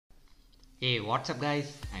Hey, what's up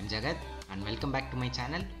guys, I'm Jagath and welcome back to my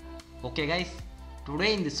channel. Okay guys,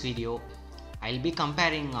 today in this video I'll be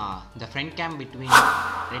comparing the front cam between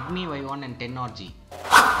Redmi Y1 and 10RG.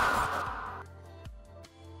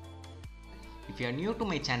 If you are new to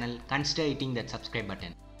my channel, consider hitting that subscribe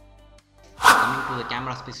button. Coming to the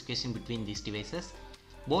camera specification between these devices,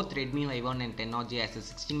 both Redmi Y1 and 10RG has a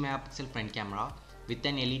 16 megapixel front camera with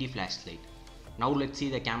an LED flashlight. Now let's see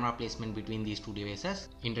the camera placement between these two devices.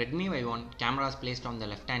 In Redmi Y1, camera is placed on the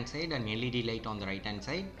left hand side and LED light on the right hand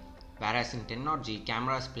side, whereas in 10RG,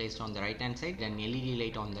 camera is placed on the right hand side and LED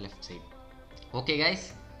light on the left side. Okay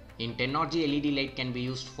guys, in 10RG LED light can be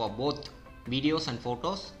used for both videos and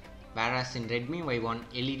photos, whereas in Redmi Y1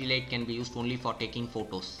 LED light can be used only for taking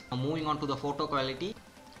photos. Now moving on to the photo quality.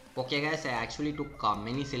 Okay guys, I actually took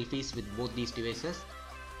many selfies with both these devices.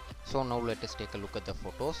 So now let us take a look at the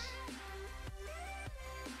photos.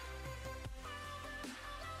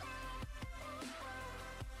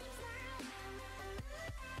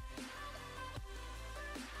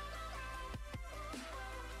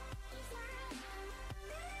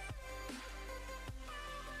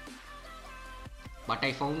 But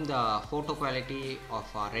I found the photo quality of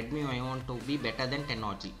Redmi Y1 to be better than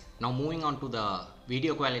 10RG. Now moving on to the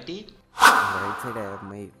video quality. On the right side I have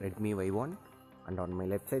my Redmi Y1 and on my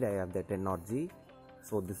left side I have the 10RG.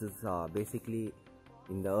 So this is basically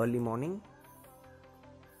in the early morning,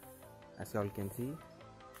 as you all can see.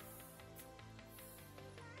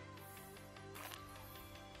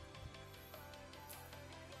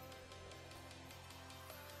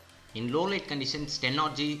 In low light conditions,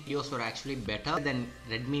 10RG videos were actually better than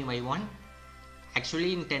Redmi Y1.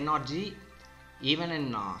 Actually in 10RG, even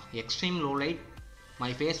in extreme low light,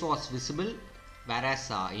 my face was visible, whereas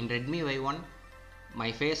in Redmi Y1,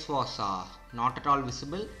 my face was not at all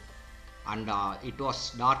visible and it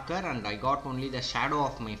was darker and I got only the shadow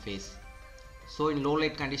of my face. So in low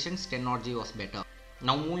light conditions, 10RG was better.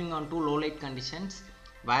 Now moving on to low light conditions,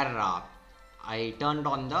 where I turned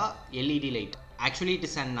on the LED light. Actually it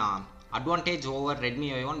is an advantage over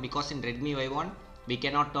Redmi Y1 because in Redmi Y1 we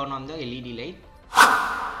cannot turn on the LED light.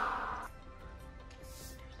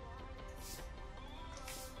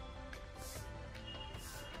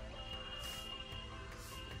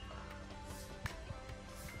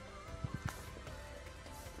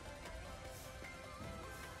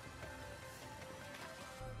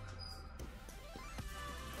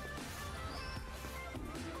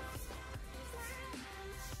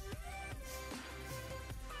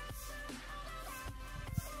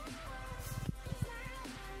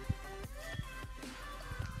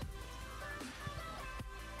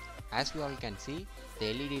 As we all can see,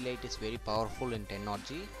 the LED light is very powerful in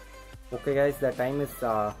 10RG. Okay guys, the time is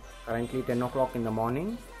currently 10 o'clock in the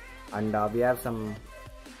morning and we have some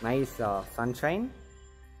nice sunshine.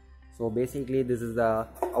 So basically this is the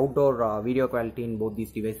outdoor video quality in both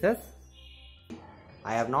these devices.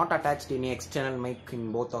 I have not attached any external mic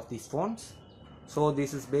in both of these phones. So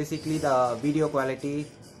this is basically the video quality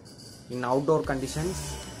in outdoor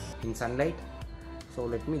conditions in sunlight. So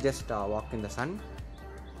let me just walk in the sun.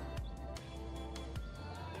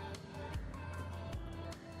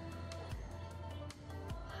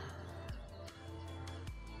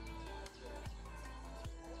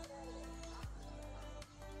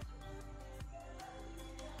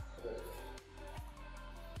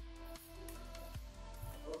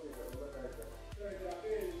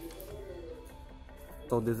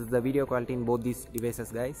 So this is the video quality in both these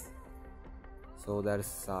devices guys. So there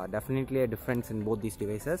is definitely a difference in both these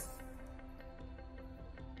devices.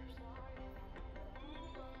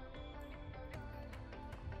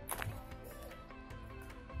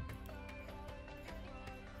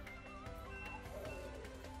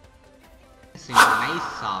 In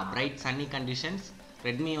nice bright sunny conditions,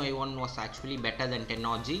 Redmi Y1 was actually better than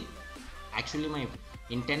 10RG. Actually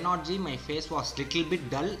in 10RG my face was little bit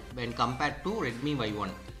dull when compared to Redmi Y1.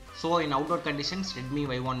 So in outdoor conditions Redmi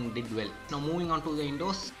Y1 did well. Now moving on to the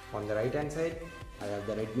indoors. On the right hand side I have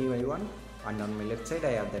the Redmi Y1 and on my left side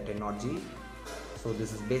I have the 10RG. So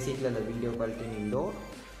this is basically the video quality in indoor.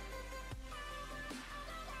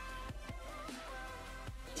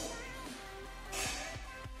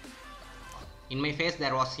 In my face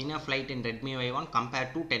there was enough light in Redmi Y1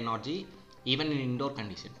 compared to 10RG even in indoor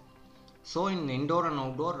conditions. So in indoor and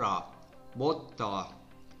outdoor, both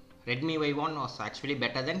Redmi Y1 was actually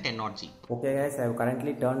better than 10RG. Okay guys, I have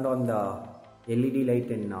currently turned on the LED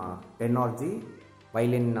light in 10RG,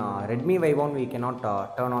 while in Redmi Y1 we cannot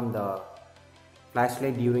turn on the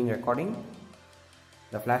flashlight during recording.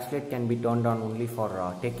 The flashlight can be turned on only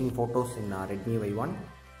for taking photos in Redmi Y1.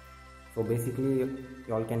 So basically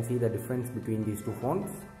you all can see the difference between these two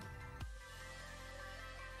phones.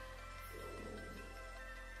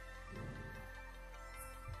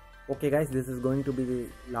 Okay guys, this is going to be the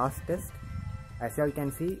last test. As you all can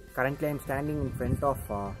see, currently I am standing in front of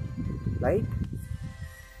light,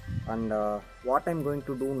 and what I am going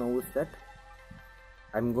to do now is that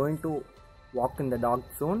I am going to walk in the dark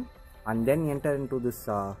zone and then enter into this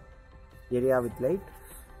area with light.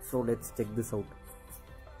 So let's check this out.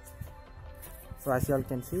 So as you all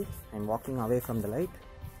can see, I am walking away from the light.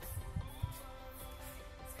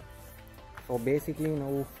 So basically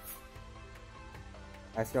now,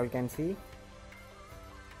 as you all can see,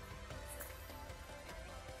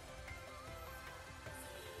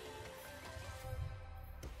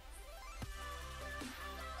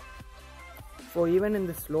 so even in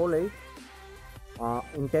this low light,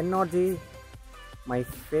 in 10G my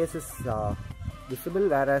face is visible,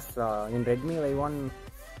 whereas in Redmi Y1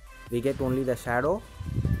 we get only the shadow.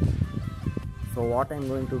 So what I am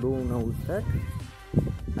going to do now is that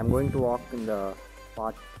I am going to walk in the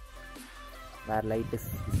part where light is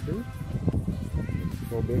visible.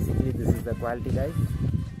 So basically this is the quality, guys.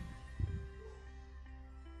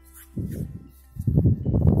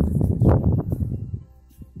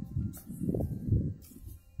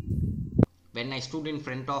 When I stood in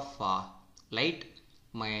front of light,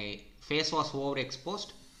 my face was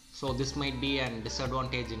overexposed, so this might be a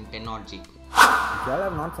disadvantage in 10G. If you all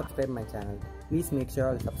have not subscribed my channel, please make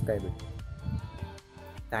sure you subscribe it.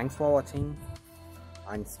 Thanks for watching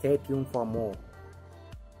and stay tuned for more.